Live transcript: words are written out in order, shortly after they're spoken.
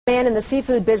Man in the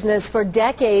seafood business for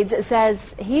decades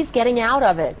says he's getting out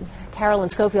of it. Carolyn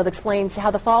Schofield explains how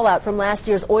the fallout from last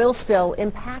year's oil spill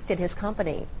impacted his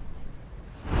company.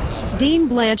 Dean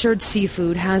Blanchard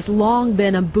Seafood has long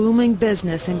been a booming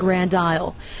business in Grand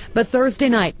Isle. But Thursday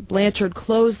night, Blanchard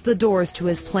closed the doors to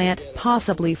his plant,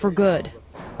 possibly for good.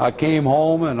 I came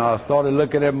home and I started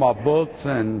looking at my books,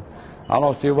 and I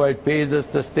don't see why it pays us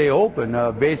to stay open.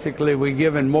 Basically, we're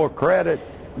giving more credit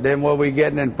than what we're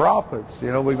getting in profits. You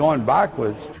know, we're going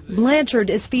backwards. Blanchard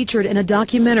is featured in a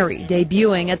documentary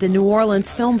debuting at the New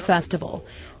Orleans Film Festival.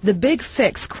 The Big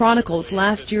Fix chronicles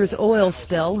last year's oil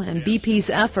spill and BP's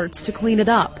efforts to clean it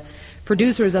up.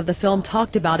 Producers of the film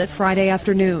talked about it Friday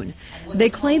afternoon. They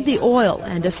claimed the oil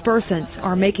and dispersants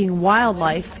are making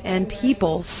wildlife and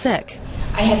people sick.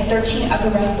 I had 13 upper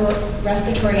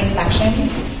respiratory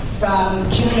infections from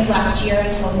June of last year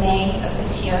until May of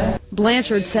this year.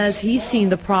 Blanchard says he's seen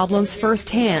the problems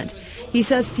firsthand. He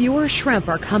says fewer shrimp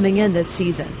are coming in this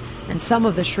season, and some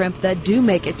of the shrimp that do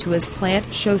make it to his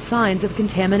plant show signs of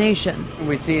contamination.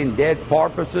 We're seeing dead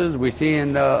porpoises. We're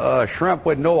seeing shrimp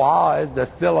with no eyes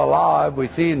that's still alive. We're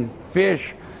seeing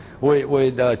fish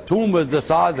with tumors the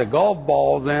size of golf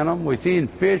balls in them. We're seeing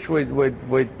fish with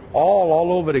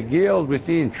all over the gills. We're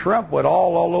seeing shrimp with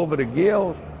all over the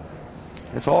gills.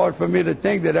 It's hard for me to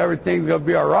think that everything's going to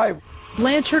be all right.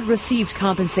 Blanchard received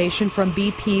compensation from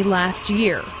BP last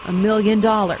year, $1 million.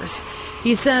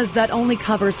 He says that only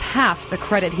covers half the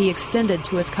credit he extended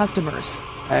to his customers.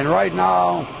 And right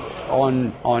now,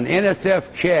 on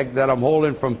NSF check that I'm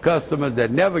holding from customers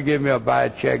that never give me a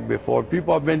bad check before,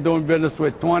 people have been doing business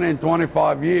with 20 and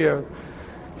 25 years,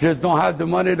 just don't have the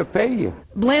money to pay you.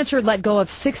 Blanchard let go of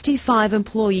 65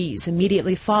 employees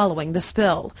immediately following the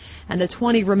spill, and the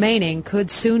 20 remaining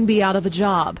could soon be out of a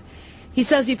job. He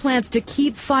says he plans to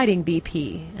keep fighting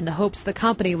BP in the hopes the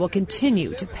company will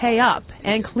continue to pay up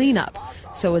and clean up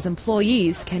so his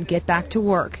employees can get back to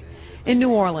work. In New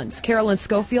Orleans, Carolyn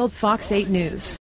Schofield, Fox 8 News.